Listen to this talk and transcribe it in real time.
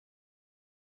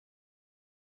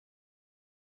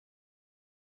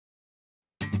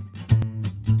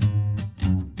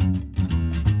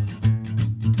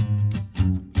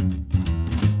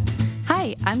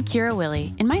I'm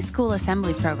Willey. In my school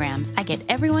assembly programs, I get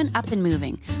everyone up and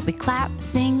moving. We clap,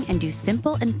 sing, and do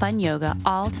simple and fun yoga,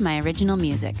 all to my original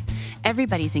music.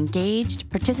 Everybody's engaged,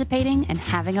 participating, and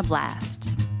having a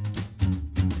blast.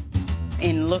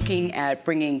 In looking at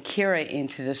bringing Kira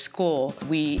into the school,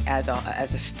 we as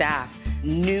a staff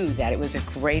knew that it was a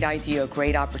great idea, a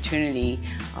great opportunity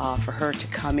for her to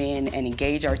come in and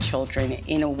engage our children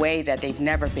in a way that they've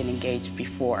never been engaged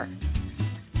before.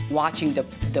 Watching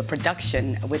the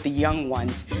production with the young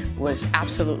ones was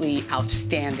absolutely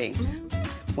outstanding.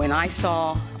 When I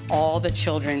saw all the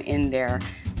children in there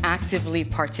actively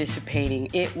participating,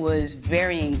 it was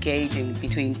very engaging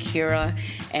between Kira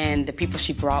and the people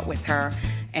she brought with her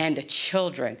and the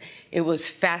children. It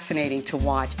was fascinating to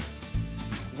watch.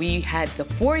 We had the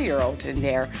 4-year-olds in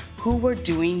there who were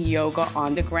doing yoga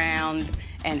on the ground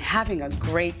and having a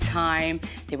great time.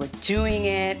 They were doing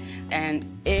it, and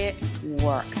it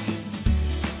worked.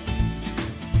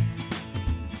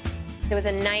 It was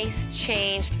a nice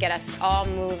change to get us all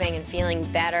moving and feeling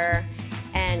better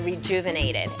and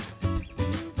rejuvenated.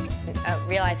 I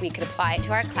realized we could apply it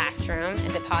to our classroom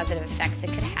and the positive effects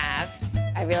it could have.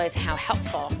 I realized how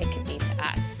helpful it could be to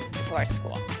us and to our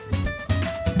school.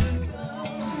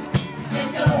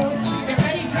 And go. Get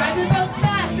ready, drive your boats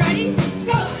fast. Ready?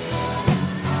 Go!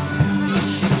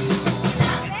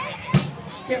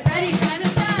 Get ready, drive it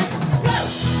fast. Go!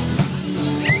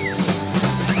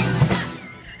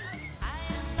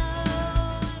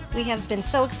 We have been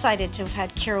so excited to have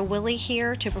had Willey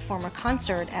here to perform a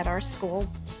concert at our school.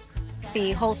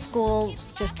 The whole school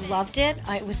just loved it.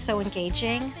 It was so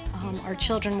engaging. Our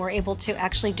children were able to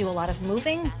actually do a lot of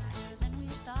moving.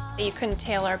 You couldn't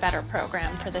tailor a better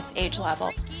program for this age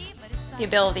level. The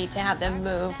ability to have them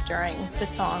move during the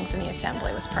songs in the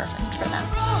assembly was perfect for them.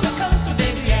 Roller coaster,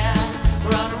 baby, yeah.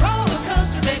 We're on a roller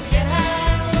coaster, baby, yeah.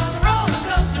 We're on a roller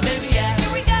coaster, baby, yeah.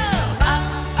 Here we go. Up,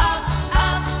 up,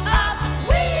 up, up,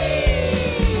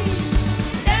 whee!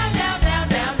 Down, down, down,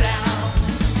 down, down.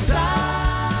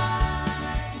 Side.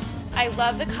 I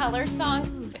love the color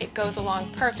song. It goes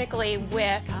along perfectly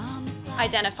with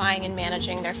identifying and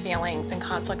managing their feelings and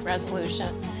conflict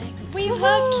resolution. We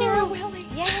love Willey.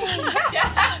 Yay!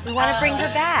 Yes. We want to bring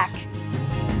her back.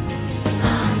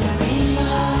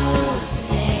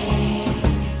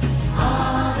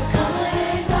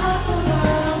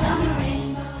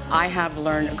 I have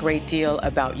learned a great deal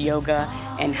about yoga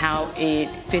and how it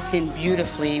fits in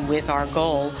beautifully with our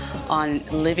goal on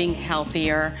living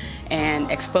healthier and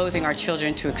exposing our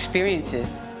children to experiences.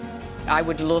 I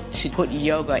would look to put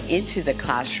yoga into the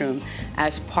classroom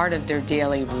as part of their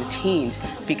daily routines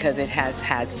because it has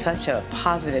had such a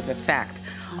positive effect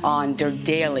on their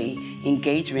daily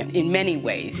engagement in many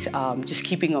ways, just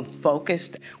keeping them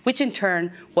focused, which in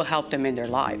turn will help them in their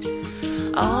lives.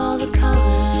 All the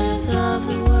colors of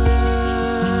the world.